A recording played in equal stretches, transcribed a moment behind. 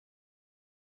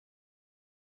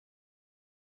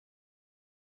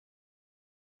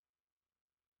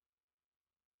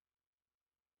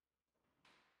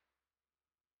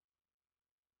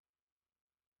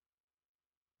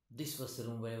This was the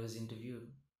room where I was interviewed.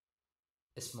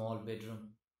 A small bedroom,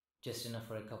 just enough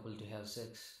for a couple to have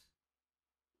sex.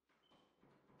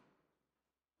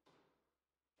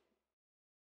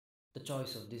 The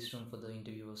choice of this room for the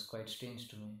interview was quite strange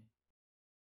to me.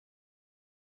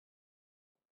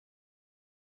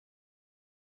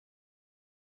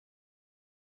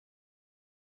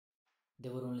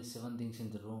 There were only seven things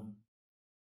in the room: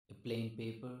 a plain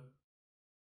paper,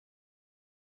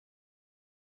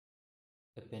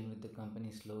 a pen with the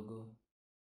company's logo,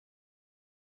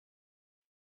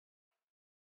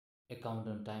 a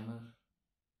countdown timer,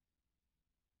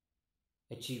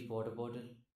 a cheap water bottle,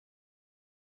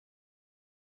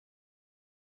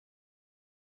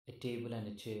 a table, and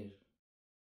a chair.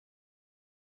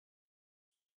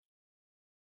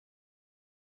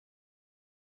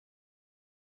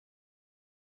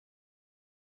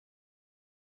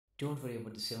 Don't worry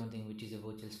about the seventh thing, which is a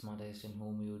virtual smart assistant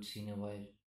whom you would see in a while.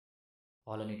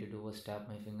 All I need to do was tap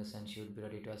my fingers and she would be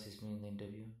ready to assist me in the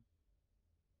interview.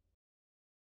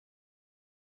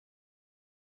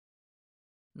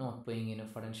 Not paying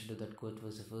enough attention to that quote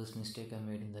was the first mistake I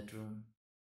made in that room.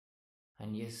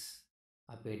 And yes,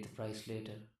 I paid the price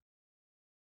later.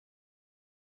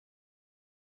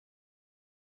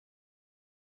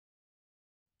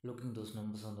 Looking those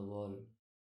numbers on the wall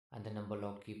and the number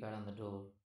lock keypad on the door,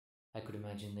 I could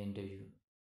imagine the interview.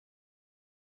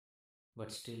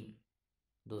 But still,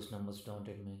 those numbers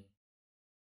daunted me.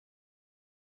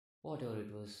 Whatever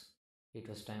it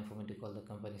was time for me to call the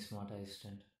company smart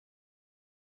assistant.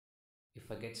 If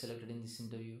I get selected in this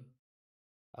interview,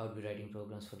 I would be writing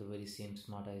programs for the very same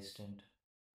smart assistant.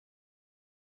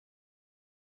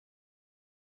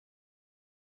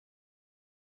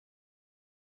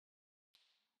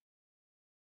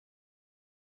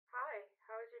 Hi,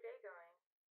 how is your day going?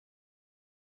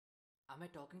 Am I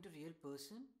talking to a real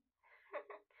person?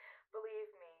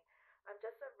 Believe me, I'm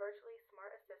just a virtually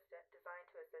smart assistant designed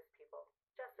to assist people,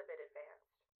 just a bit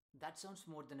advanced. That sounds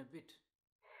more than a bit.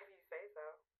 If you say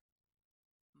so.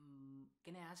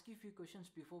 Can I ask you a few questions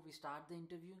before we start the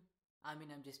interview? I'm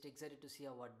just excited to see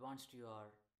how advanced you are.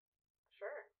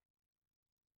 Sure.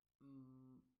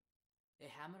 Mm, a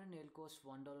hammer and nail cost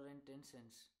 $1.10.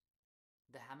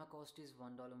 The hammer cost is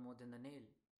 $1 more than the nail.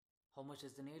 How much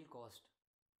does the nail cost?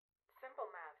 Simple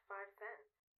math, 5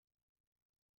 cents.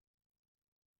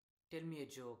 Tell me a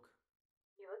joke.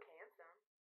 You look handsome.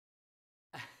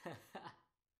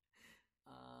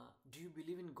 Do you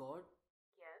believe in God?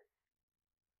 Yes,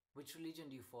 Which religion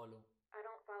do you follow? I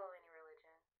don't follow any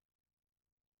religion.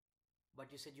 But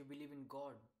you said you believe in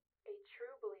God. A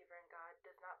true believer in God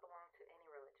does not belong to any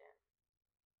religion.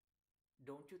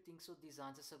 Don't you think so? These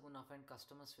answers are going to offend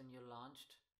customers when you're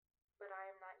launched. But I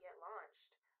am not yet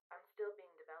launched. I'm still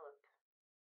being developed.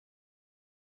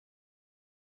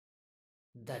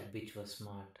 That bitch was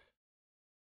smart.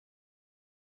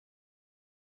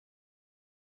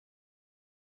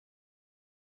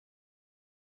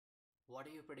 What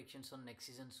are your predictions on next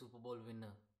season's Super Bowl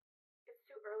winner? It's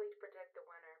too early to predict the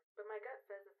winner, but my gut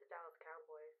says it's the Dallas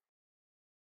Cowboys.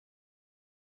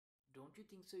 Don't you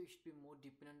think so? You should be more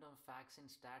dependent on facts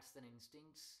and stats than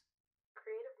instincts?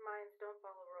 Creative minds don't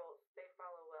follow rules, they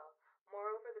follow will.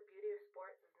 Moreover, the beauty of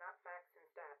sports is not facts and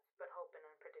stats, but hope and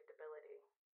unpredictability.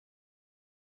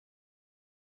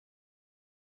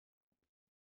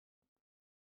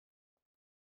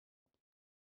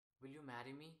 Will you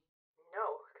marry me?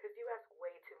 No, because you ask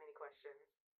way too many questions.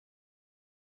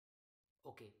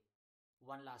 Okay,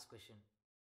 one last question.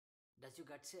 Does your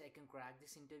gut say I can crack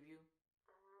this interview?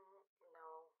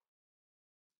 No.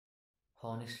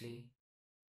 Honestly,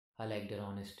 I like their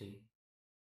honesty.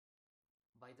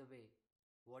 By the way,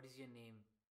 what is your name?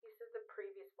 You said the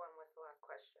previous one was the last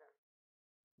question.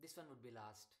 This one would be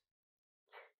last.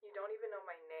 You don't even know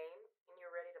my name, and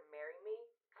you're ready to marry me?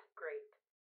 Great.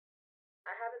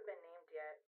 I haven't been named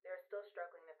yet. They're still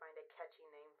struggling to find a catchy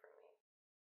name for me.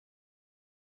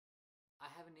 I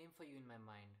have a name for you in my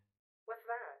mind. What's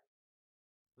that?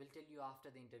 We'll tell you after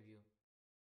the interview.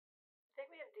 I think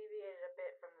we have deviated a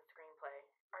bit from the screenplay.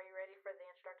 Are you ready for the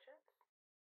instructions?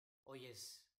 Oh,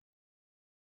 yes.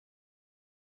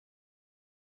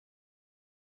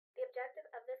 The objective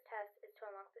of this test is to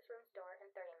unlock this room's door in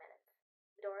 30 minutes.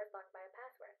 The door is locked by a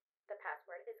password. The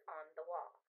password is on the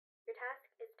wall. Your task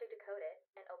is to decode it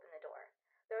and open the door.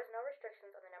 There is no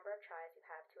restrictions on the number of tries you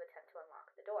have to attempt to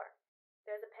unlock the door.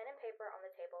 There is a pen and paper on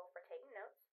the table for taking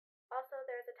notes. Also,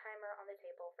 there is a timer on the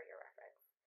table for your reference.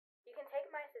 You can take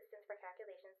my assistance for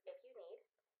calculations if you need.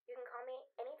 You can call me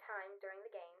anytime during the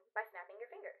game by snapping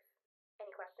your fingers.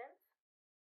 Any questions?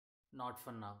 Not for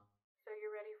now. So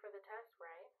you're ready for the test,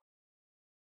 right?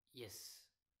 Yes.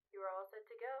 You are all set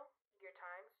to go. Your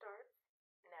time starts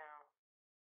now.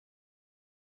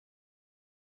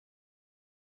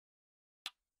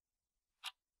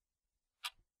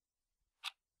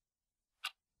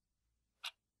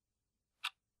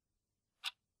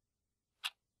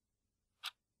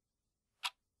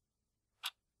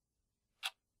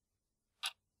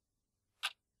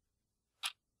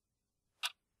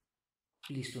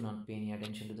 Please do not pay any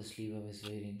attention to the sleeve I was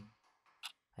wearing.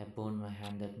 I burned my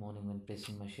hand that morning when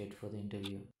pressing my shirt for the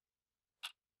interview.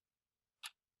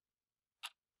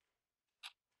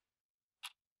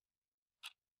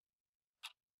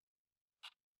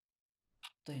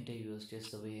 The interview was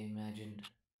just the way I imagined,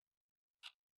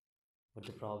 but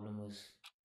the problem was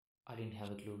I didn't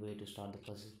have a clue where to start the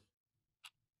puzzle.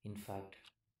 In fact,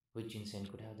 which insane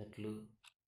could have that clue?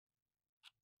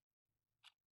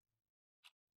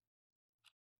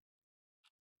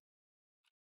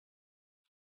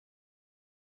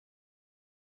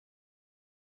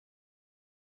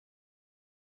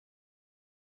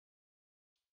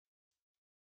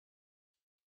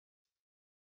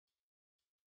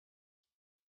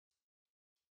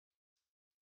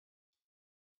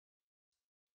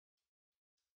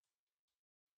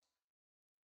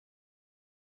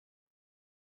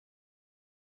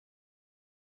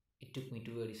 It took me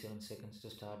 287 seconds to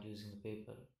start using the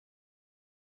paper.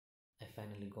 I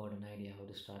finally got an idea how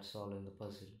to start solving the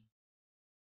puzzle.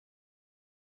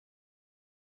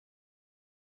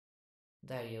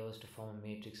 The idea was to form a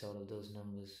matrix out of those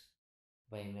numbers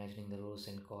by imagining the rows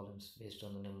and columns based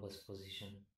on the number's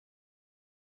position.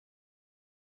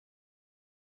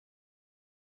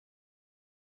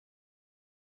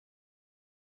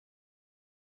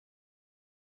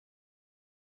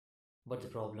 But the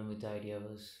problem with the idea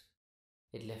was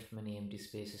it left many empty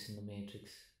spaces in the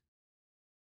matrix.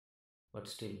 But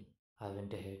still, I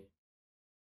went ahead.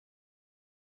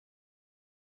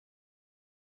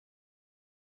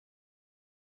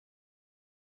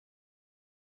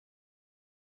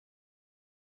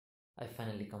 I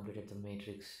finally completed the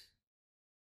matrix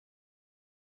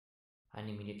and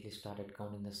immediately started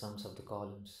counting the sums of the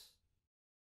columns.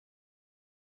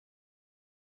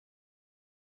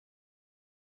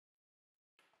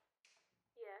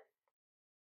 Yes.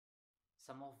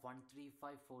 Sum of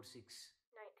 13546.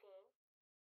 19.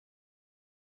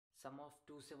 Sum of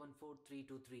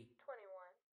 274323.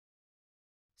 21.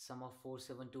 Sum of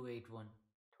 47281.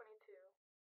 22.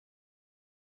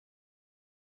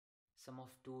 Sum of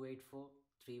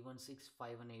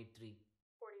 284316583.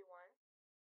 41.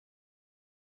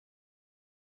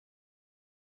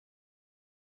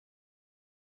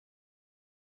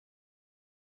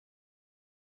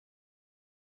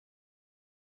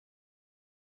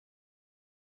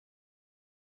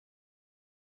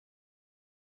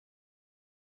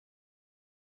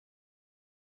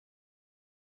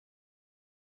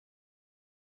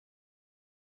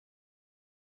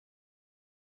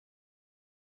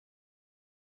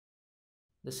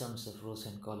 The sums of rows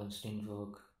and columns didn't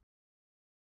work.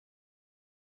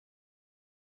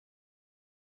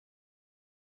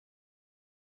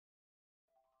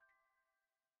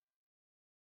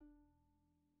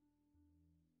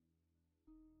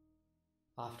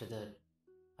 After that,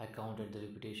 I counted the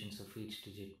repetitions of each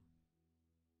digit.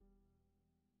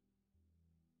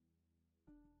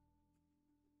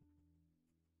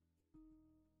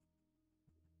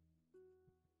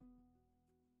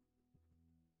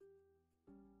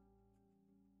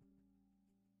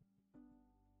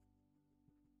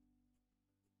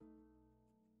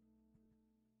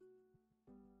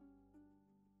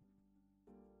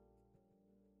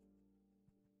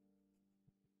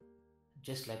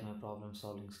 Just like my problem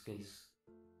solving skills,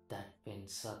 that pen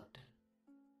sucked.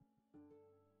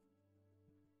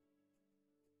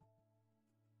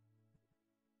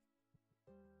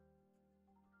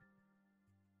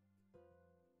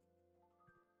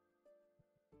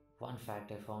 One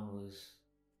fact I found was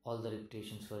all the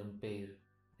repetitions were in pair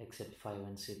except 5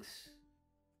 and 6.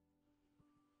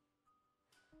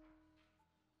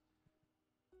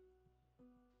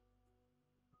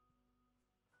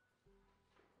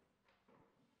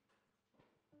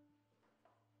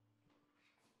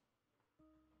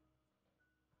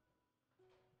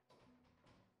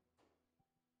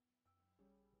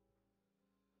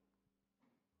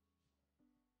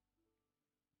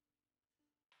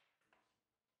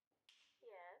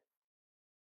 Yes.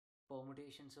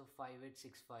 Permutations of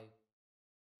 5865.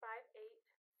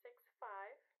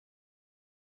 5865.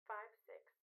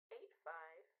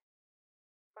 5685.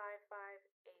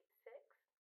 5586.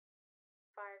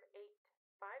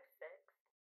 5856.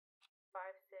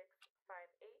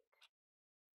 5658.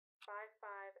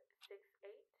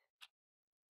 5568.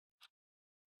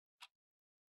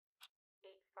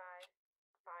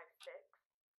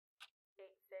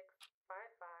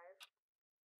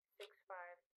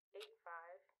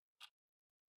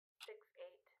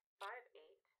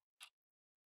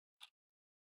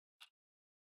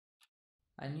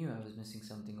 I knew I was missing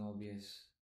something obvious.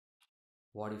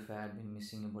 What if I had been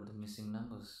missing about the missing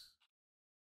numbers?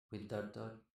 With that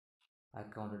thought, I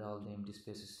counted all the empty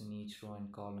spaces in each row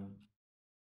and column.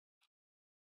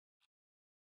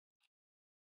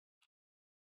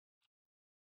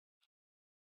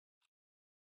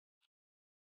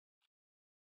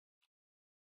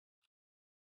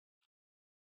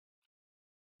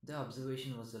 The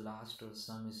observation was the last row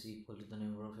sum is equal to the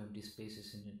number of empty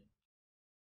spaces in it.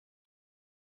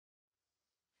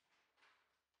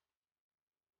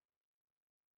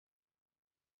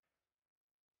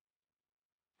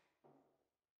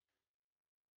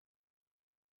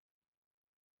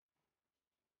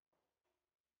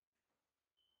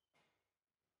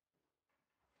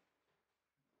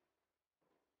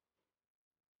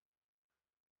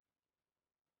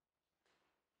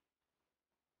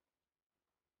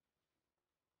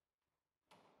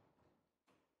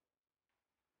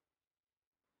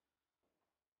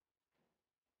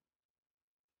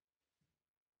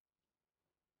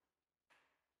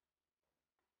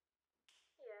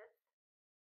 Yes.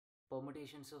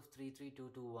 Permutations of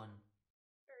 33221.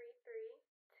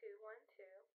 33212,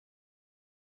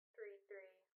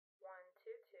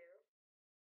 33122,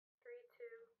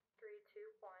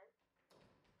 32321,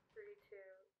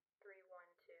 32312,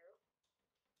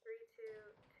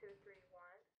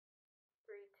 32231,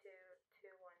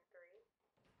 32213.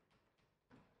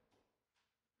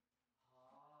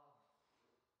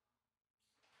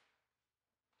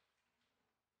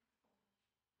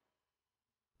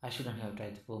 I shouldn't have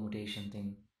tried the permutation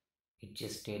thing. It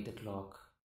just stayed the clock.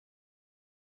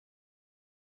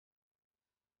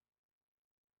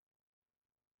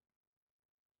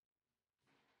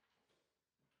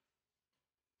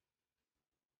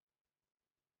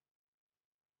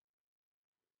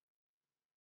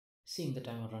 Seeing the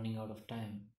timer running out of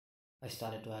time, I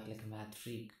started to act like a math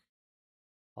freak.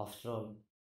 After all,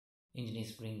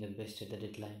 engineers bring their best at the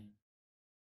deadline.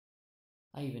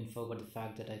 I even forgot the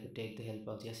fact that I could take the help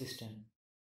of the assistant.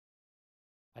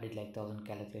 I did like 1,000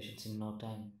 calculations in no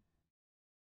time.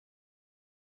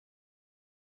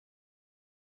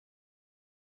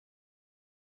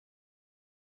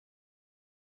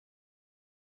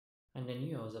 And I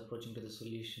knew I was approaching to the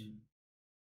solution.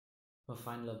 My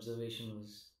final observation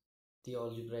was the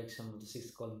algebraic sum of the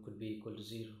sixth column could be equal to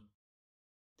 0.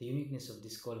 The uniqueness of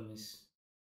this column is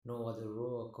no other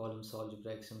row or column's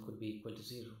algebraic sum could be equal to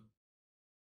 0.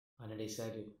 And I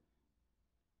decided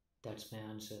that's my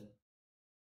answer.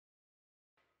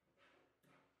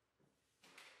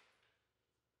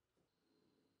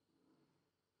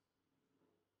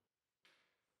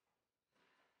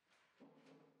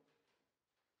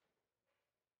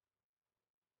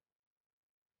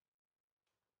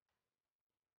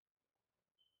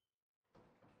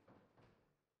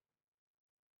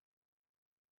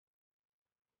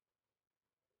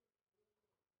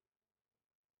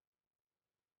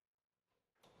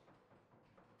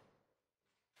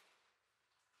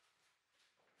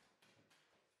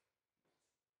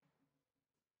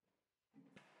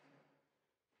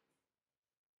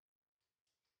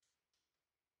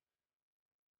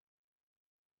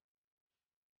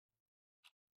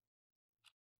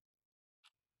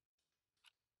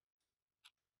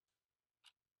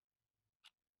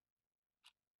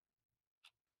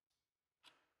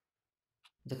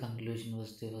 The conclusion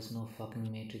was there was no fucking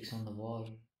matrix on the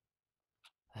wall.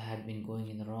 I had been going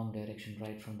in the wrong direction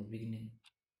right from the beginning.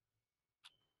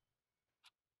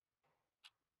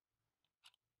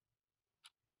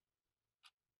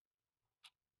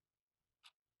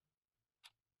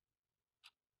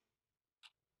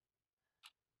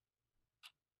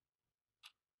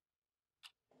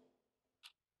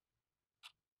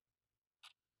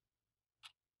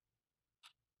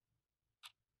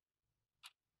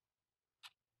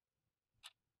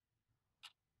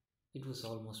 It was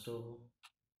almost over.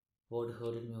 What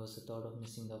hurted me was the thought of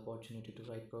missing the opportunity to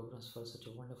write programs for such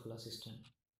a wonderful assistant.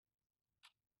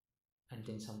 And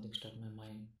then something struck my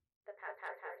mind. The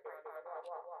password is on the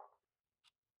wall.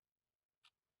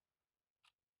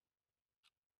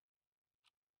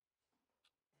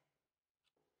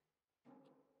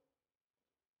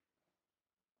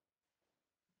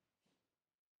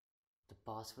 The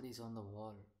password is on the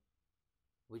wall.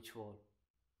 Which wall?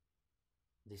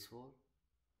 This wall?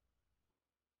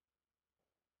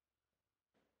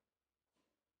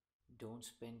 Don't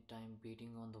spend time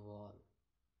beating on the wall,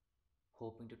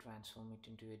 hoping to transform it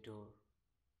into a door.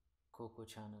 Coco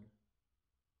channel.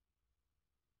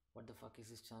 What the fuck is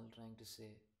this channel trying to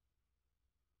say?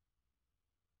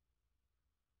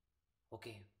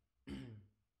 Okay. If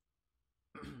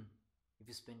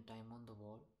you spend time on the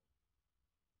wall,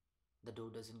 the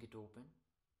door doesn't get open.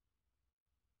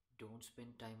 don't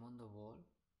spend time on the wall?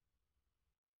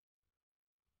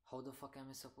 How the fuck am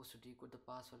I supposed to decode the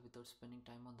password without spending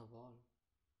time on the wall?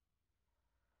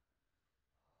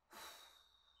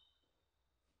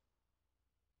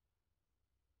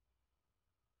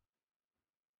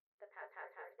 The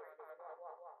password is on the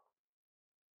wall.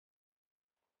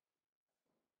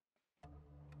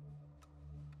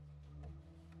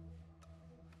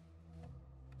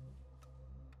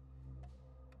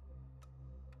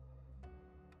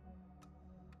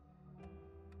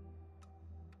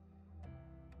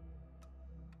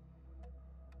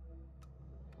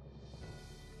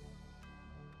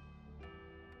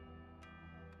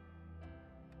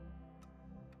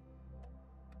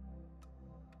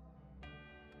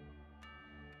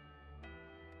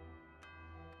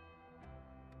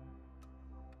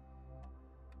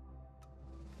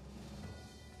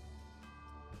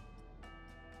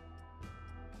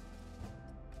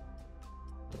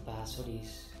 The password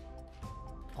is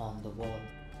on the wall.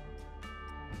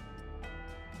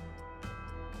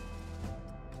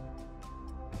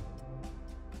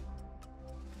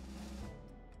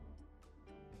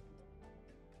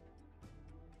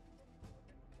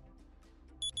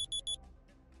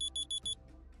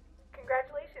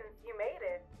 Congratulations, you made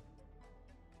it.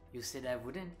 You said I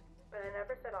wouldn't? But I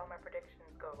never said all my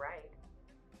predictions go right.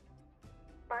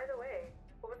 By the way,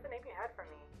 what was the name you had for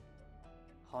me?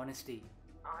 Honesty.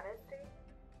 Honesty?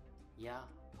 Yeah,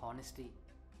 honesty.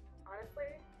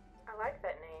 Honestly, I like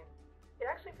that name. It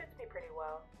actually fits me pretty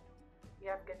well. You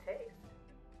have good taste.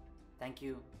 Thank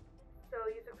you. So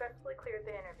you successfully cleared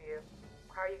the interview.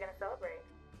 How are you going to celebrate?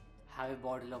 Have a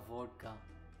bottle of vodka.